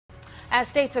As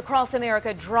states across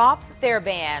America drop their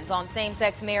bans on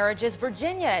same-sex marriages,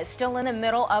 Virginia is still in the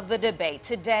middle of the debate.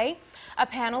 Today, a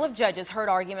panel of judges heard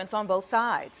arguments on both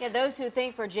sides. Yeah, those who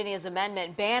think Virginia's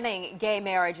amendment banning gay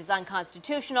marriage is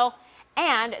unconstitutional,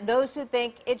 and those who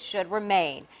think it should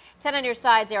remain. 10 on your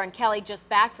side's Erin Kelly, just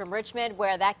back from Richmond,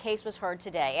 where that case was heard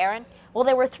today. Erin? Well,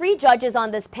 there were 3 judges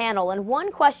on this panel, and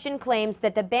one question claims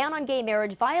that the ban on gay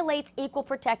marriage violates equal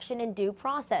protection and due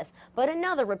process. But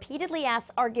another repeatedly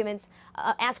asked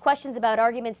questions about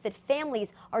arguments that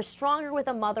families are stronger with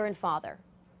a mother and father.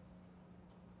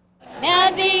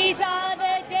 Now these are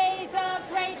the days of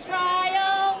great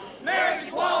trials. Marriage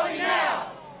equality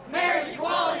now! Marriage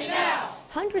equality now!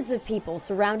 Hundreds of people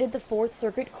surrounded the Fourth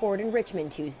Circuit Court in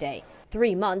Richmond Tuesday,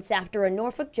 3 months after a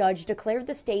Norfolk judge declared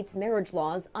the state's marriage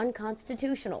laws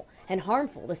unconstitutional and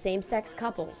harmful to same-sex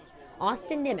couples.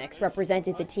 Austin Nimitz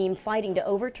represented the team fighting to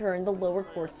overturn the lower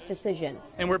court's decision.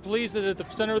 And we're pleased that at the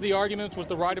center of the arguments was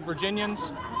the right of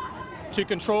Virginians to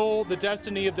control the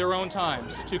destiny of their own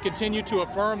times, to continue to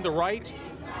affirm the right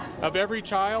of every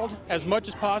child as much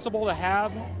as possible to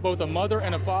have both a mother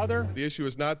and a father. The issue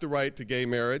is not the right to gay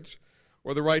marriage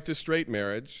or the right to straight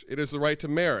marriage. It is the right to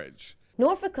marriage.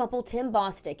 Norfolk couple Tim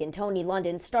Bostic and Tony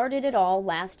London started it all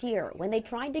last year when they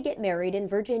tried to get married in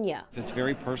Virginia. It's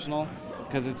very personal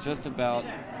because it's just about,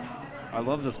 I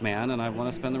love this man and I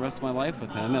want to spend the rest of my life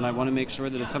with him, and I want to make sure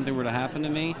that if something were to happen to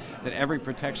me, that every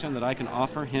protection that I can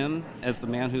offer him as the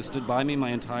man who stood by me my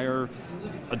entire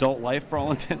adult life for all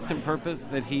intents and purposes,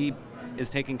 that he is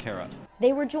taken care of.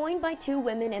 They were joined by 2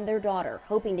 women and their daughter,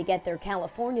 hoping to get their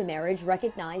California marriage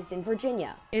recognized in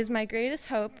Virginia. It is my greatest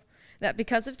hope that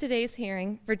because of today's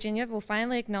hearing, Virginia will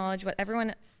finally acknowledge what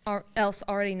everyone else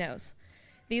already knows.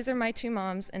 These are my 2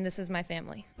 moms, and this is my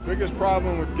family. The biggest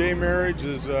problem with gay marriage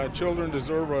is children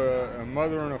deserve a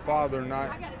mother and a father,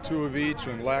 not 2 of each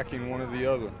and lacking one of the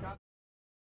other.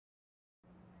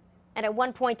 And at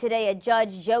one point today, a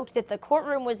judge joked that the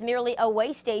courtroom was merely a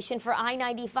way station for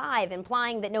I-95,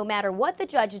 implying that no matter what the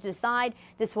judges decide,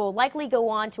 this will likely go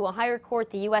on to a higher court,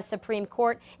 the U.S. Supreme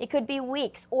Court. It could be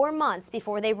weeks or months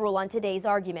before they rule on today's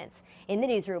arguments. In the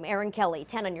newsroom, Erin Kelly,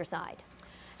 10 on your side.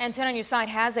 And 10 on your side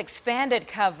has expanded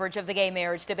coverage of the gay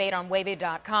marriage debate on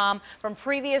wavy.com, from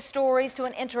previous stories to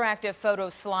an interactive photo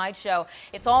slideshow.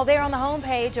 It's all there on the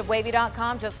homepage of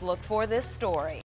wavy.com. Just look for this story.